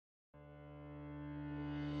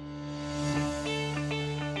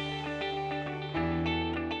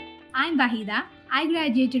I'm Vahida. I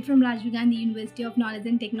graduated from Rajiv Gandhi University of Knowledge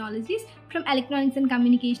and Technologies from Electronics and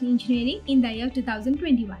Communication Engineering in the year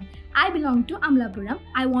 2021. I belong to Amlapuram.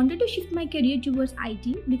 I wanted to shift my career towards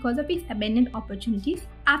IT because of its abundant opportunities.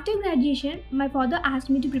 After graduation, my father asked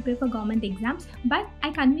me to prepare for government exams, but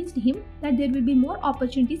I convinced him that there will be more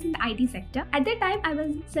opportunities in the IT sector. At that time, I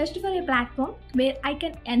was searched for a platform where I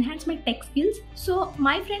can enhance my tech skills. So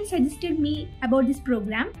my friend suggested me about this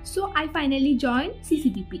program. So I finally joined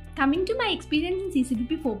CCBP. Coming to my experience in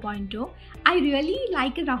CCBP 4.0, I really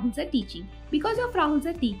like Rahul's teaching. Because of Rahul's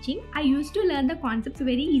teaching, I used to learn the concepts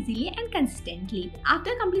very easily and consistently.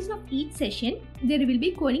 After completion of each session, there will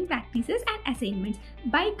be coding practices and assignments.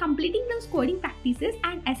 By completing those coding practices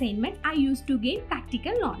and assignments, I used to gain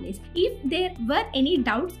practical knowledge. If there were any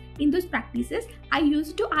doubts in those practices, I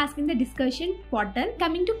used to ask in the discussion portal.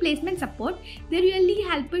 Coming to placement support, they really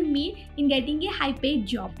helped me in getting a high-paid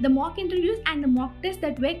job. The mock interviews and the mock tests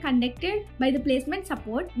that were conducted by the placement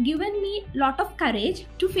support given me a lot of courage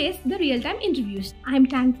to face the real-time interviews. I am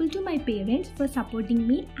thankful to my parents for supporting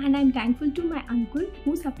me, and I am thankful to my uncle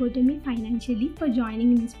who supported me financially for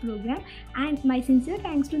joining in this program, and my sincere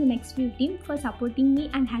thanks to the NxtWave team for supporting me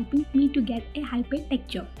and helping me to get a high-paid tech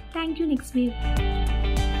job. Thank you, NxtWave.